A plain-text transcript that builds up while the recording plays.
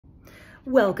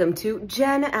Welcome to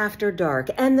Jen After Dark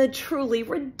and the truly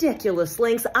ridiculous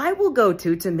lengths I will go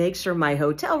to make sure my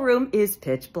hotel room is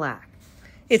pitch black.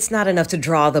 It's not enough to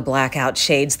draw the blackout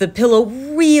shades. The pillow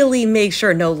really makes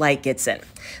sure no light gets in.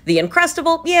 The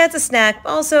Uncrustable, yeah, it's a snack,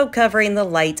 also covering the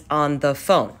light on the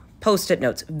phone. Post-it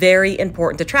notes, very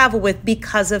important to travel with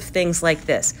because of things like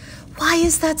this. Why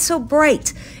is that so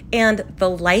bright? And the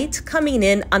light coming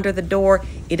in under the door,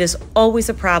 it is always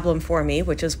a problem for me,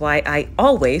 which is why I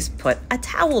always put a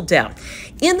towel down.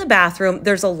 In the bathroom,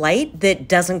 there's a light that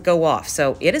doesn't go off,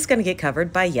 so it is going to get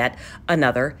covered by yet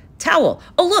another towel.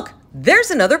 Oh, look,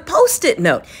 there's another Post-it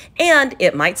note. And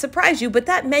it might surprise you, but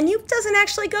that menu doesn't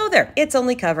actually go there. It's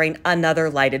only covering another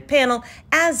lighted panel,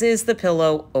 as is the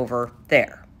pillow over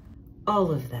there.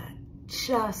 All of that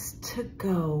just to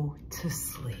go to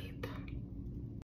sleep.